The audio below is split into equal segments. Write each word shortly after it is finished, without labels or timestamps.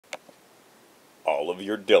all of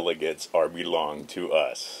your delegates are belong to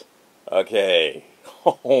us. Okay.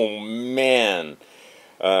 Oh, man.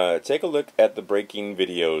 Take a look at the breaking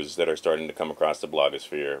videos that are starting to come across the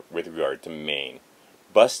blogosphere with regard to Maine.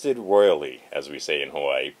 Busted royally, as we say in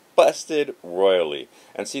Hawaii. Busted royally.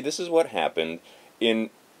 And see, this is what happened in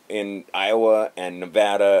Iowa and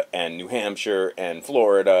Nevada and New Hampshire and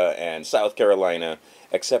Florida and South Carolina,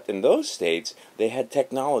 except in those states they had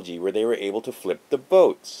technology where they were able to flip the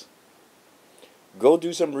votes. Go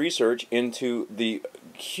do some research into the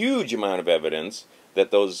huge amount of evidence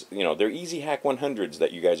that those, they're easy hack 100s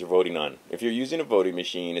that you guys are voting on. If you're using a voting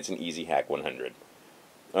machine, it's an easy hack 100.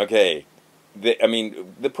 Okay,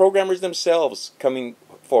 the programmers themselves coming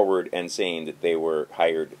forward and saying that they were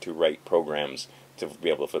hired to write programs to be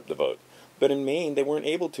able to flip the vote. But in Maine, they weren't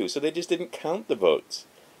able to, so they just didn't count the votes.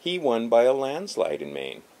 He won by a landslide in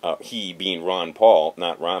Maine. He being Ron Paul,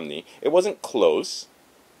 not Romney. It wasn't close.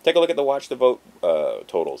 Take a look at the watch the vote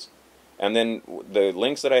totals. And then the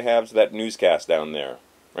links that I have to that newscast down there.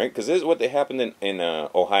 Right? Because this is what happened in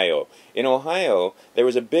Ohio. In Ohio, there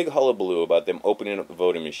was a big hullabaloo about them opening up the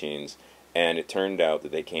voting machines, and it turned out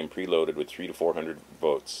that they came preloaded with 300 to 400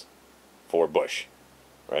 votes for Bush.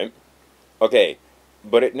 Right? Okay,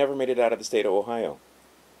 but it never made it out of the state of Ohio.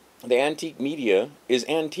 The antique media is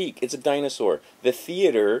antique. It's a dinosaur. The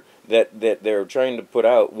theater that they're trying to put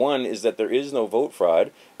out, one, is that there is no vote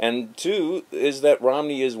fraud, and two, is that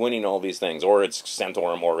Romney is winning all these things, or it's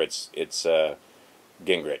Santorum, or it's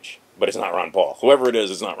Gingrich. But it's not Ron Paul. Whoever it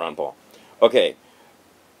is, it's not Ron Paul. Okay,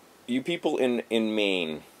 you people in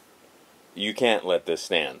Maine, you can't let this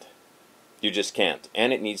stand. You just can't.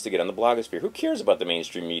 And it needs to get on the blogosphere. Who cares about the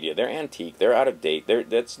mainstream media? They're antique. They're out of date.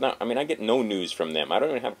 That's not, I get no news from them. I don't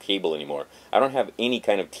even have cable anymore. I don't have any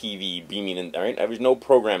kind of TV beaming in, right? There's no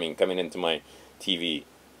programming coming into my TV.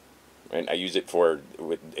 Right? I use it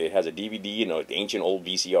it has a DVD and an ancient old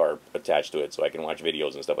VCR attached to it, so I can watch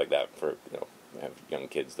videos and stuff like that for, I have young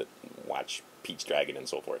kids that watch Pete's Dragon and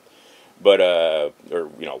so forth. But, or,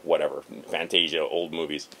 whatever, Fantasia, old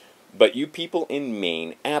movies. But you people in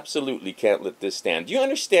Maine absolutely can't let this stand. Do you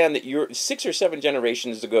understand that 6 or 7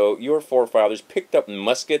 generations ago, your forefathers picked up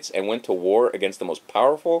muskets and went to war against the most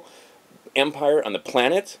powerful empire on the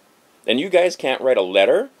planet? And you guys can't write a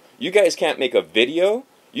letter? You guys can't make a video?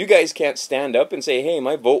 You guys can't stand up and say, hey,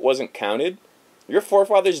 my vote wasn't counted? Your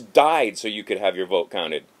forefathers died so you could have your vote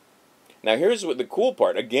counted. Now here's what the cool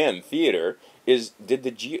part, again, theater, is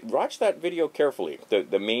watch that video carefully.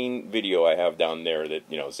 The main video I have down there that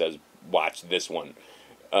says watch this one.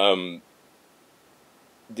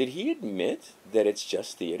 Did he admit that it's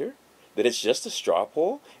just theater? That it's just a straw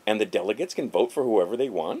poll and the delegates can vote for whoever they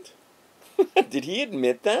want? Did he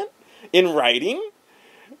admit that in writing?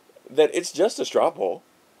 That it's just a straw poll.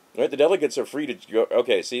 Right? The delegates are free to go.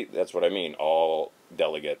 Okay, see, that's what I mean. All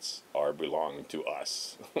delegates belong to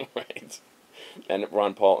us. Right? And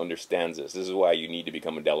Ron Paul understands this. This is why you need to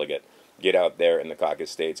become a delegate. Get out there in the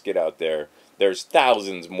Caucus states. Get out there. There's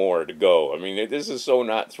thousands more to go. This is so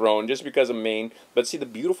not thrown just because of Maine. But see, the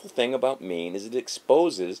beautiful thing about Maine is it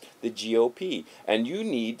exposes the GOP. And you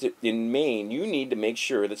need to, in Maine, you need to make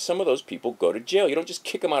sure that some of those people go to jail. You don't just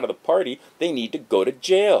kick them out of the party. They need to go to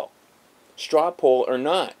jail. Straw poll or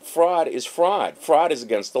not. Fraud is fraud. Fraud is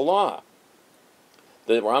against the law.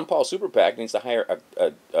 The Ron Paul Super PAC needs to hire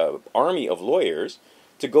an army of lawyers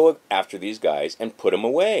to go after these guys and put them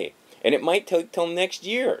away. And it might take till next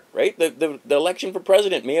year, right? The election for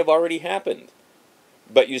president may have already happened.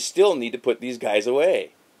 But you still need to put these guys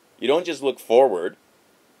away. You don't just look forward,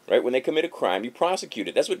 right? When they commit a crime, you prosecute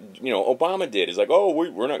it. That's what, Obama did. It's like, oh,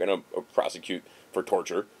 we're not going to prosecute for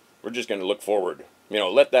torture. We're just going to look forward.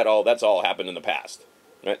 That's all happened in the past.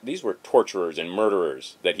 Right? These were torturers and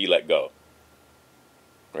murderers that he let go.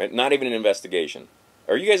 Right? Not even an investigation.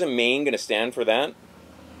 Are you guys in Maine going to stand for that?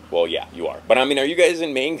 Well, yeah, you are. But are you guys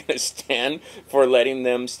in Maine going to stand for letting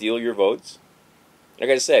them steal your votes? Like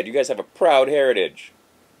I said, you guys have a proud heritage.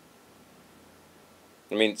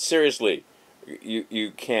 Seriously,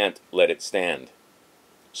 you can't let it stand.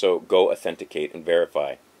 So go authenticate and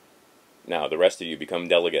verify. Now, the rest of you become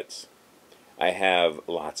delegates. I have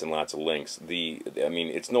lots and lots of links.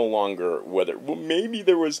 It's no longer maybe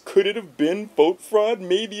could it have been vote fraud?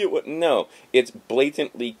 Maybe it was. No, it's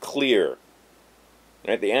blatantly clear.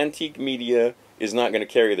 Right? The antique media is not going to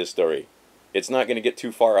carry this story. It's not going to get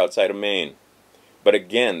too far outside of Maine. But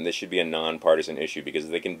again, this should be a nonpartisan issue because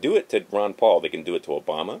they can do it to Ron Paul. They can do it to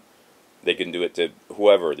Obama. They can do it to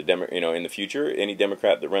whoever, in the future, any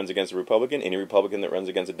Democrat that runs against a Republican, any Republican that runs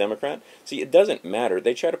against a Democrat. See, it doesn't matter.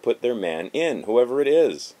 They try to put their man in, whoever it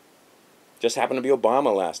is. Just happened to be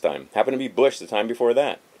Obama last time. Happened to be Bush the time before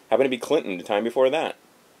that. Happened to be Clinton the time before that.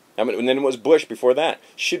 And then it was Bush before that.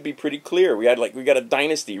 Should be pretty clear. We got a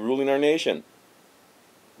dynasty ruling our nation.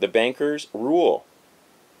 The bankers rule.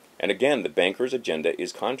 And again, the bankers' agenda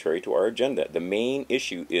is contrary to our agenda. The main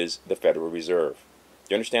issue is the Federal Reserve.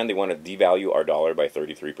 Do you understand they want to devalue our dollar by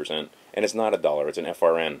 33%? And it's not a dollar, it's an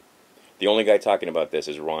FRN. The only guy talking about this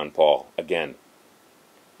is Ron Paul, again.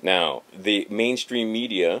 Now, the mainstream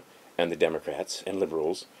media and the Democrats and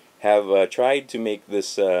liberals have tried to make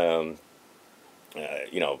this, again,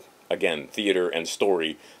 theater and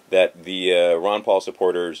story that the Ron Paul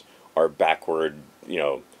supporters are backward,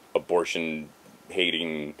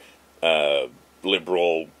 abortion-hating,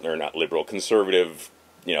 liberal, or not liberal, conservative,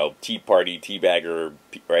 Tea Party, teabagger,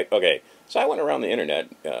 right? Okay, so I went around the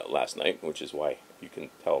internet last night, which is why you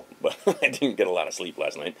can tell, but I didn't get a lot of sleep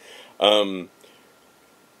last night, and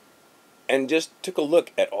just took a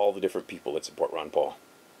look at all the different people that support Ron Paul.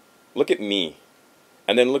 Look at me,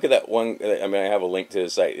 and then look at that one. I mean, I have a link to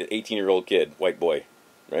his site. 18-year-old kid, white boy,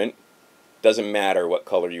 right? Doesn't matter what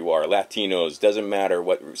color you are. Latinos, doesn't matter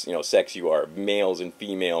what sex you are. Males and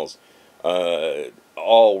females,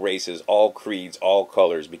 all races, all creeds, all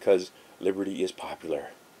colors, because liberty is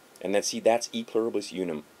popular. And that's e pluribus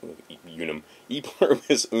unum, e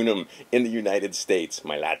pluribus unum in the United States.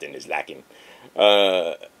 My Latin is lacking.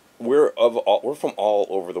 We're from all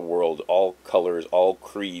over the world, all colors, all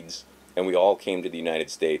creeds, and we all came to the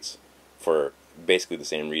United States for basically the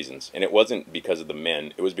same reasons. And it wasn't because of the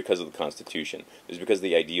men, it was because of the Constitution. It was because of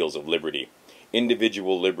the ideals of liberty.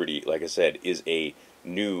 Individual liberty, like I said, is a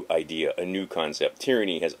new idea, a new concept.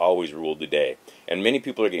 Tyranny has always ruled the day. And many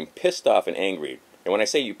people are getting pissed off and angry. And when I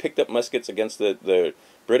say you picked up muskets against the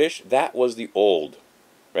British, that was the old,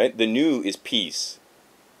 right? The new is peace.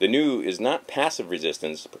 The new is not passive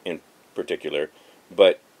resistance in particular,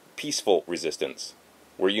 but peaceful resistance,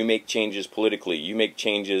 where you make changes politically, you make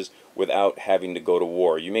changes without having to go to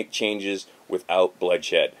war, you make changes without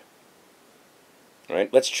bloodshed.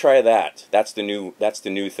 Right? Let's try that. That's the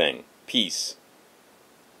new thing. Peace.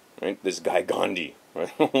 Right? This guy Gandhi.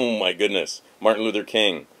 Right? Oh my goodness. Martin Luther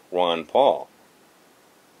King, Ron Paul,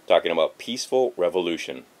 talking about peaceful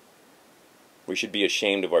revolution. We should be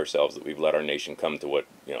ashamed of ourselves that we've let our nation come to what,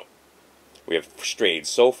 we have strayed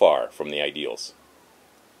so far from the ideals.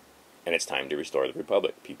 And it's time to restore the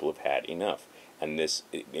Republic. People have had enough. And this,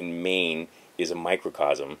 in Maine, is a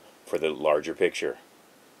microcosm for the larger picture.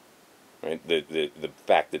 Right? The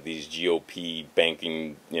fact that these GOP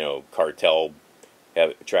banking, cartel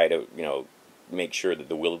have tried to, make sure that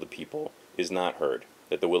the will of the people is not heard.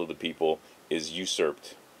 That the will of the people is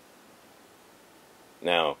usurped.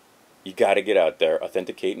 Now, you got to get out there,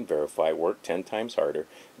 authenticate and verify, work 10 times harder.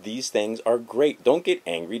 These things are great. Don't get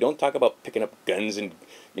angry. Don't talk about picking up guns and,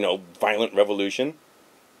 violent revolution.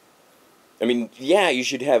 I mean, yeah, you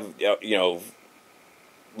should have,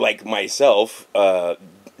 like myself,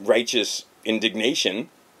 righteous indignation,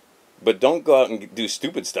 but don't go out and do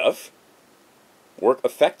stupid stuff. Work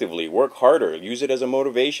effectively. Work harder. Use it as a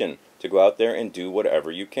motivation to go out there and do whatever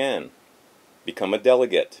you can. Become a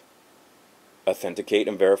delegate. Authenticate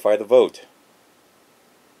and verify the vote.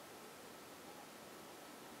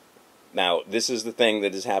 Now, this is the thing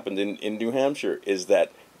that has happened in New Hampshire, is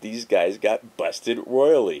that these guys got busted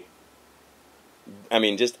royally. I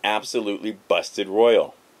mean, just absolutely busted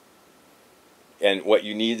royal. And what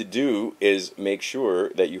you need to do is make sure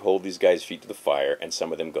that you hold these guys' feet to the fire and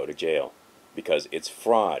some of them go to jail. Because it's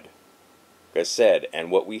fraud. Like I said,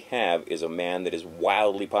 and what we have is a man that is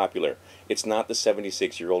wildly popular. It's not the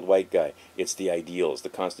 76-year-old white guy. It's the ideals, the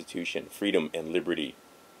Constitution, freedom and liberty.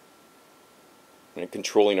 And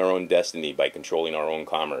controlling our own destiny by controlling our own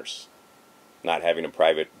commerce. Not having a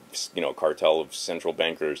private, cartel of central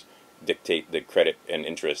bankers dictate the credit and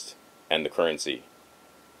interest and the currency.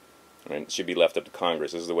 Right? It should be left up to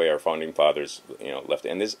Congress. This is the way our founding fathers, left it.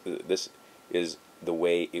 And this is the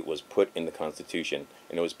way it was put in the Constitution,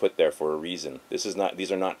 and it was put there for a reason.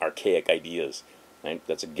 These are not archaic ideas. Right?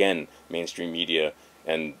 That's again mainstream media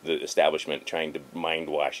and the establishment trying to mind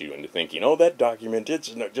wash you into thinking, oh, that document,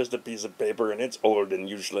 it's not just a piece of paper and it's old and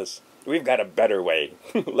useless. We've got a better way.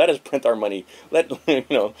 Let us print our money. Let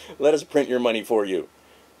us print your money for you.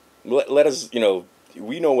 Let us,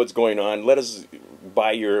 we know what's going on. Let us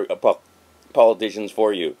buy your politicians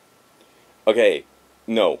for you. Okay,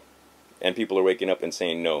 no. And people are waking up and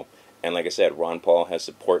saying no. And like I said, Ron Paul has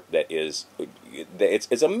support that is,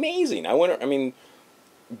 it's amazing.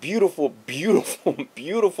 Beautiful, beautiful,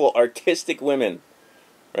 beautiful artistic women,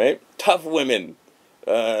 right? Tough women.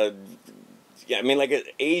 Like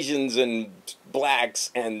Asians and blacks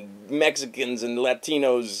and Mexicans and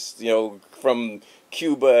Latinos, from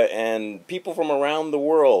Cuba, and people from around the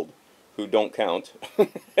world who don't count,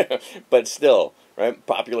 but still, right?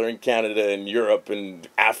 Popular in Canada and Europe and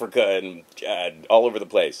Africa and all over the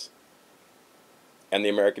place. And the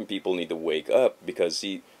American people need to wake up because,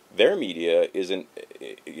 see, their media isn't,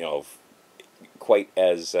 quite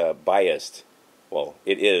as biased. Well,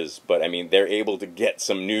 it is, but I mean, they're able to get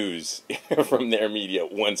some news from their media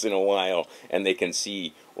once in a while, and they can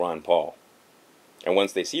see Ron Paul. And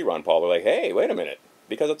once they see Ron Paul, they're like, hey, wait a minute.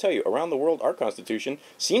 Because I'll tell you, around the world, our Constitution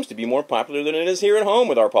seems to be more popular than it is here at home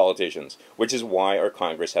with our politicians, which is why our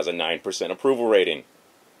Congress has a 9% approval rating.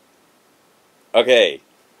 Okay,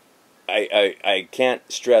 I can't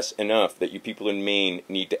stress enough that you people in Maine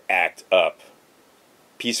need to act up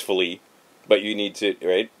peacefully, but you need to,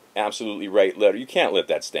 right, absolutely write letter. You can't let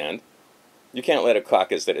that stand. You can't let a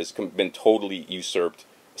caucus that has been totally usurped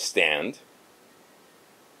stand.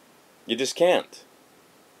 You just can't.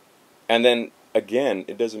 And then, again,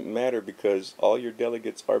 it doesn't matter because all your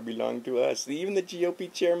delegates belong to us. Even the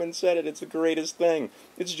GOP chairman said it. It's the greatest thing.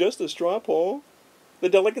 It's just a straw poll. The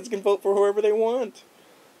delegates can vote for whoever they want.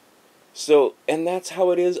 So, and that's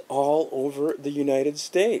how it is all over the United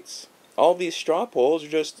States. All these straw polls are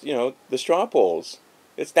just, the straw polls.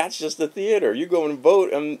 That's just the theater. You go and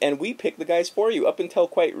vote, and we pick the guys for you. Up until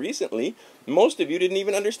quite recently, most of you didn't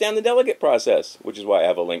even understand the delegate process, which is why I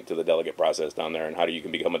have a link to the delegate process down there and how you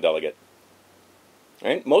can become a delegate.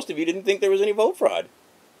 Right? Most of you didn't think there was any vote fraud,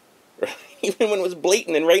 even when it was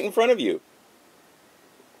blatant and right in front of you.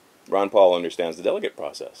 Ron Paul understands the delegate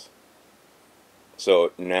process.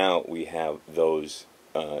 So now we have those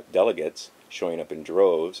delegates showing up in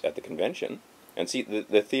droves at the convention. And see,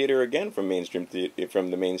 the theater, again, from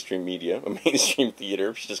the mainstream media, mainstream theater,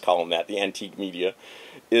 we should just call them that, the antique media,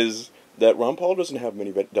 is that Ron Paul doesn't have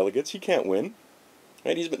many delegates. He can't win.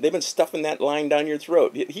 Right? They've been stuffing that line down your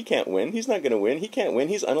throat. He can't win. He's not going to win. He can't win.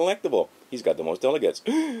 He's unelectable. He's got the most delegates.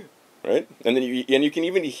 Right? And then you can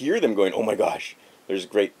even hear them going, oh my gosh. There's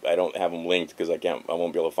great, I don't have them linked because I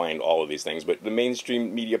won't be able to find all of these things, but the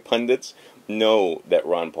mainstream media pundits know that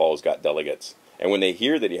Ron Paul's got delegates. And when they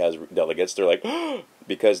hear that he has delegates, they're like,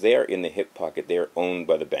 because they are in the hip pocket. They are owned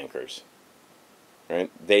by the bankers. Right?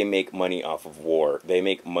 They make money off of war. They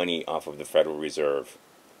make money off of the Federal Reserve.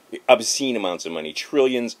 Obscene amounts of money,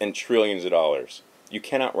 trillions and trillions of dollars. You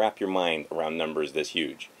cannot wrap your mind around numbers this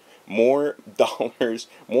huge. More dollars,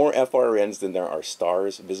 more FRNs than there are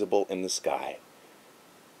stars visible in the sky.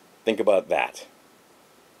 Think about that.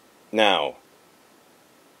 Now,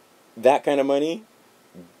 that kind of money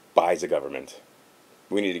buys a government.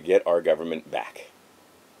 We need to get our government back.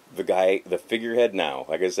 The figurehead now,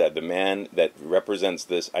 like I said, the man that represents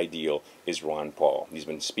this ideal is Ron Paul. He's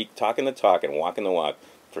been talking the talk and walking the walk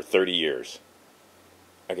for 30 years.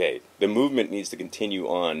 Okay, the movement needs to continue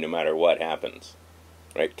on no matter what happens.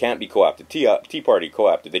 Right? Can't be co-opted. Tea Party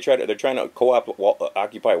co-opted. They're trying to co-opt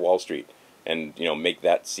Occupy Wall Street. And, make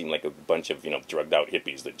that seem like a bunch of, drugged out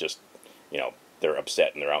hippies that just, they're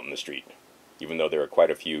upset and they're out in the street. Even though there are quite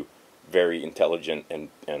a few very intelligent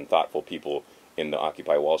and thoughtful people in the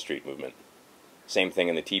Occupy Wall Street movement. Same thing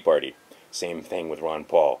in the Tea Party. Same thing with Ron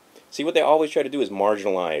Paul. See, what they always try to do is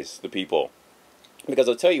marginalize the people. Because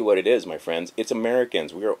I'll tell you what it is, my friends. It's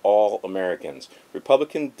Americans. We are all Americans.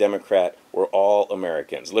 Republican, Democrat, we're all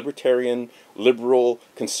Americans. Libertarian, liberal,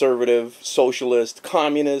 conservative, socialist,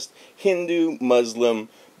 communist, Hindu, Muslim,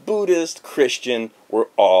 Buddhist, Christian, we're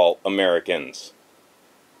all Americans.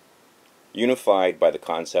 Unified by the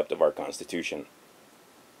concept of our Constitution.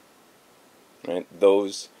 Right?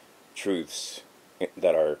 Those truths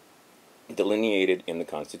that are delineated in the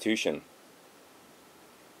Constitution.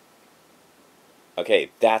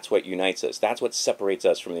 Okay, that's what unites us. That's what separates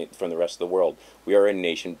us from the rest of the world. We are a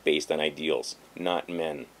nation based on ideals, not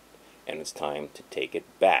men. And it's time to take it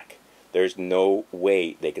back. There's no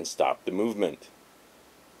way they can stop the movement.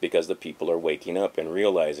 Because the people are waking up and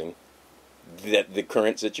realizing that the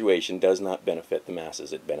current situation does not benefit the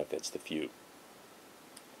masses. It benefits the few.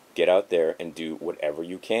 Get out there and do whatever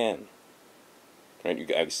you can. Right?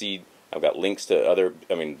 I've got links to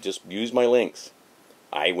just use my links.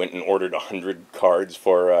 I went and ordered 100 cards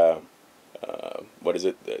for,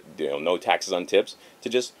 no taxes on tips, to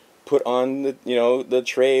just put on the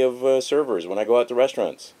tray of servers when I go out to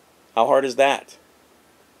restaurants. How hard is that?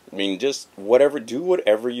 I mean, just do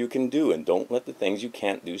whatever you can do, and don't let the things you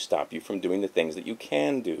can't do stop you from doing the things that you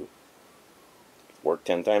can do. Work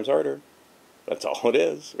 10 times harder. That's all it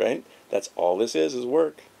is, right? That's all this is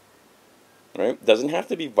work. Right? Doesn't have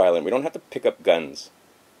to be violent. We don't have to pick up guns.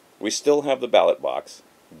 We still have the ballot box,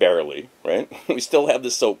 barely, right? We still have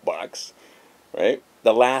the soap box, right?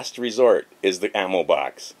 The last resort is the ammo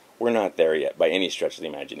box. we're not there yet by any stretch of the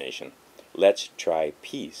imagination. Let's try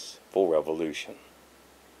peaceful revolution.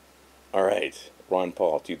 All right, Ron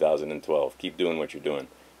Paul, 2012. Keep doing what you're doing.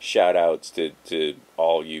 Shout outs to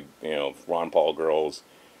all you Ron Paul girls,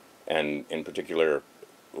 and in particular,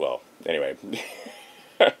 well, anyway,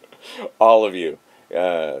 all of you.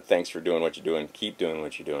 Thanks for doing what you're doing. Keep doing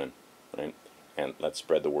what you're doing, right? And let's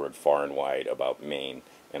spread the word far and wide about Maine,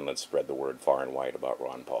 and let's spread the word far and wide about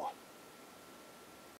Ron Paul.